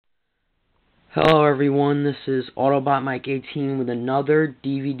Hello everyone, this is Autobot Mike 18 with another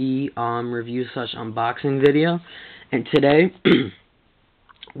DVD review slash unboxing video, and today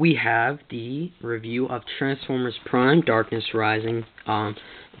we have the review of Transformers Prime Darkness Rising,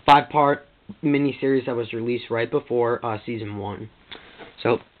 5-part miniseries that was released right before Season 1.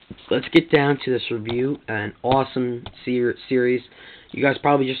 So, let's get down to this review, an awesome series. You guys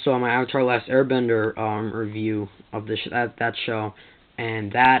probably just saw my Avatar Last Airbender review of that show.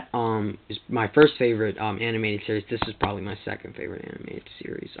 And that is my first favorite animated series. This is probably my second favorite animated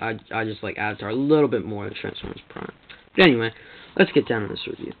series. I just like Avatar a little bit more than Transformers Prime. But anyway, let's get down to this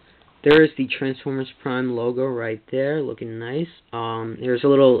review. There is the Transformers Prime logo right there, looking nice. Here's a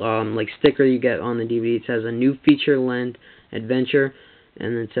little like sticker you get on the DVD. It says a new feature-length adventure,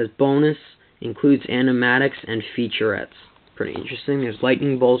 and then it says bonus includes animatics and featurettes. Pretty interesting. There's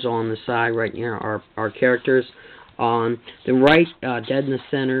lightning bolts on the side right near our characters. On the right, dead in the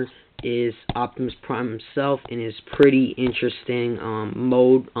center, is Optimus Prime himself in his pretty interesting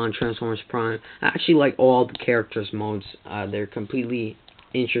mode on Transformers Prime. I actually like all the characters' modes. They're completely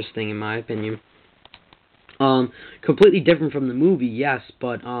interesting in my opinion. Completely different from the movie, yes,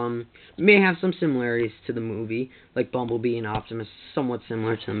 but may have some similarities to the movie, like Bumblebee and Optimus, somewhat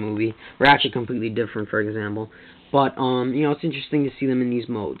similar to the movie. We're actually completely different, for example. But, you know, it's interesting to see them in these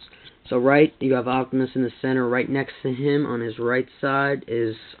modes. So right, you have Optimus in the center. Right next to him, on his right side,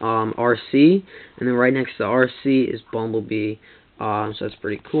 is RC, and then right next to RC is Bumblebee. So that's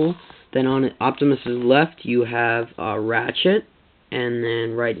pretty cool. Then on Optimus's left, you have Ratchet, and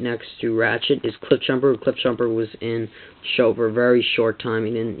then right next to Ratchet is Cliffjumper. Cliffjumper was in the show for a very short time.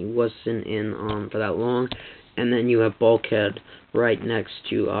 He wasn't in for that long. And then you have Bulkhead right next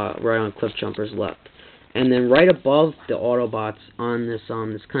to right on Cliffjumper's left. And then right above the Autobots on this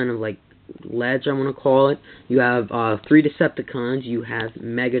this kind of like ledge, I'm gonna call it, you have 3 Decepticons. You have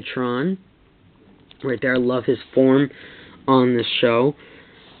Megatron right there. I love his form on this show.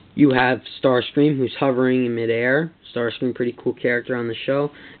 You have Starscream, who's hovering in midair. Starscream, pretty cool character on the show.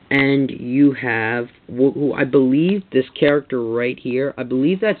 And you have who I believe this character right here. I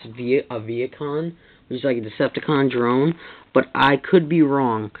believe that's a Viacon, which is like a Decepticon drone, but I could be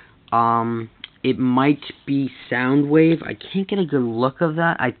wrong. It might be Soundwave. I can't get a good look of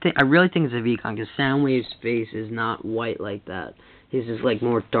that. I really think it's a Viacon, because Soundwave's face is not white like that. His is like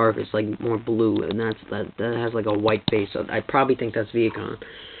more dark. It's like more blue, and that has like a white face. So I probably think that's Viacon.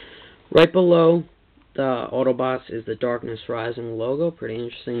 Right below the Autobots is the Darkness Rising logo. Pretty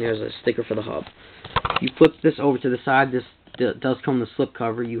interesting. There's a sticker for the hub. You flip this over to the side. This does come with a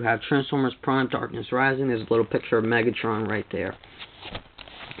slipcover. You have Transformers Prime Darkness Rising. There's a little picture of Megatron right there.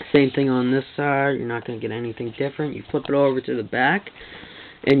 Same thing on this side. You're not going to get anything different. You flip it over to the back,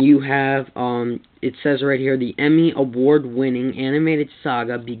 and you have, it says right here, the Emmy Award-winning animated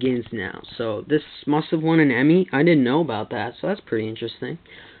saga begins now. So this must have won an Emmy. I didn't know about that, so that's pretty interesting.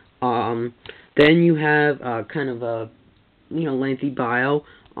 Then you have kind of a, you know, lengthy bio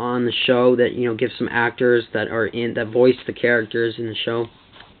on the show that, you know, gives some actors that voice the characters in the show.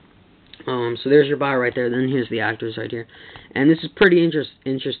 So there's your bio right there. Then here's the actors right here. And this is pretty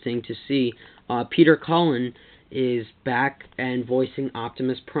interesting to see. Peter Cullen is back and voicing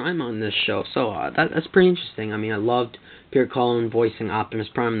Optimus Prime on this show. So that's pretty interesting. I mean, I loved Peter Cullen voicing Optimus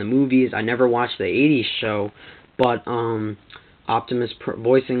Prime in the movies. I never watched the 80s show, but voicing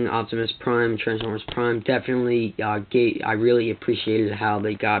Optimus Prime, Transformers Prime, definitely I really appreciated how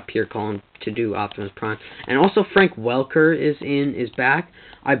they got Peter Cullen to do Optimus Prime. And also Frank Welker is back.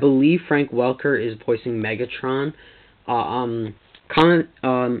 I believe Frank Welker is voicing Megatron. Comment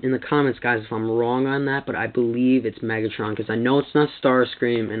in the comments, guys, if I'm wrong on that, but I believe it's Megatron, because I know it's not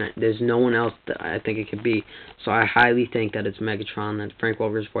Starscream, and there's no one else that I think it could be. So I highly think that it's Megatron that Frank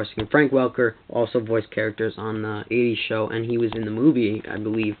Welker is voicing. And Frank Welker also voiced characters on the 80s show, and he was in the movie, I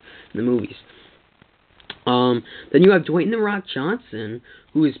believe, in the movies. Then you have Dwayne "The Rock" Johnson,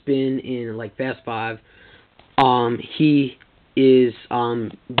 who has been in like Fast 5. He is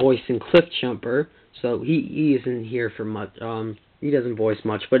voicing Cliffjumper, so he isn't here for much. He doesn't voice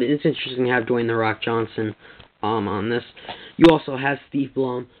much, but it's interesting to have Dwayne "The Rock" Johnson on this. You also have Steve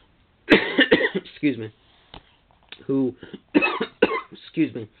Blum, excuse me, who,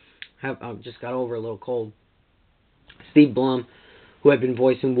 excuse me, I've just got over a little cold. Steve Blum, who had been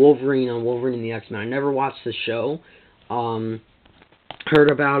voicing Wolverine on Wolverine and the X-Men. I never watched the show,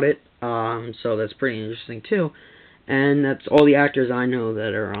 heard about it, so that's pretty interesting too. And that's all the actors I know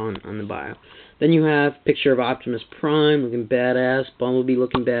that are on the bio. Then you have a picture of Optimus Prime looking badass, Bumblebee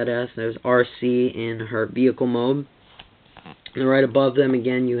looking badass. There's RC in her vehicle mode. And right above them,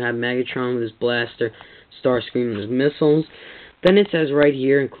 again, you have Megatron with his blaster, Starscream with his missiles. Then it says right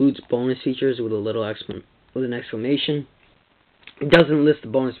here, includes bonus features with a little with an exclamation. It doesn't list the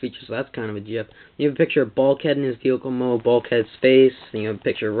bonus features, so that's kind of a jip. You have a picture of Bulkhead in his vehicle mode, Bulkhead's face. Then you have a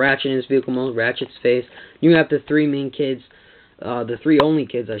picture of Ratchet in his vehicle mode, Ratchet's face. You have the three main kids, the three only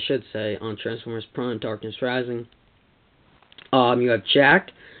kids, I should say, on Transformers Prime, Darkness Rising. You have Jack,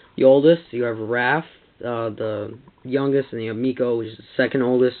 the oldest. You have Raph, the youngest, and you have Miko, which is the second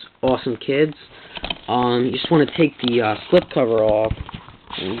oldest. Awesome kids. You just want to take the slipcover off.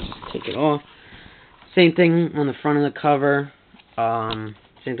 And you just take it off. Same thing on the front of the cover.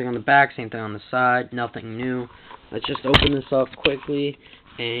 Same thing on the back, same thing on the side, nothing new. Let's just open this up quickly,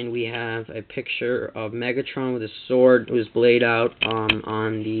 and we have a picture of Megatron with his sword, with his blade out,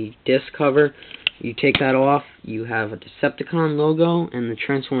 on the disc cover. You take that off, you have a Decepticon logo, and the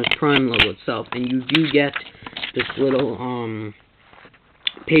Transformers Prime logo itself, and you do get this little,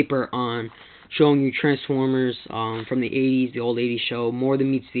 paper on showing you Transformers from the 80s, the old 80s show, More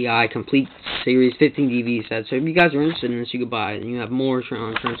Than Meets the Eye, complete series, 15 DVD sets. So if you guys are interested in this, you could buy it. And you have more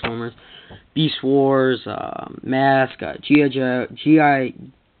Transformers, Beast Wars, Mask, G.I.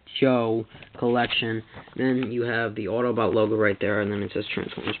 Joe collection. Then you have the Autobot logo right there, and then it says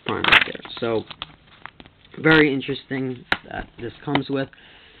Transformers Prime right there. So very interesting that this comes with.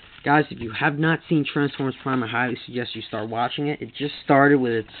 Guys, if you have not seen Transformers Prime, I highly suggest you start watching it. It just started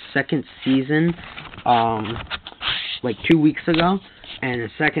with its second season, like 2 weeks ago, and the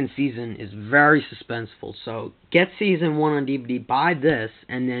second season is very suspenseful. So get season 1 on DVD, buy this,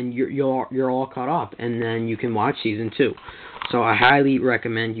 and then you're all caught up, and then you can watch season 2. So I highly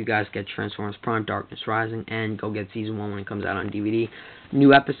recommend you guys get Transformers Prime, Darkness Rising, and go get season 1 when it comes out on DVD.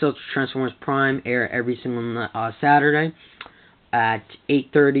 New episodes of Transformers Prime air every single Saturday at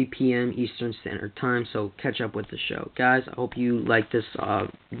 8:30 p.m. Eastern Standard Time, so catch up with the show. Guys, I hope you like this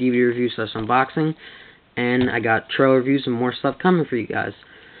DVD review / unboxing, and I got trailer reviews and more stuff coming for you guys.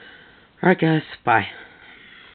 Alright guys, bye.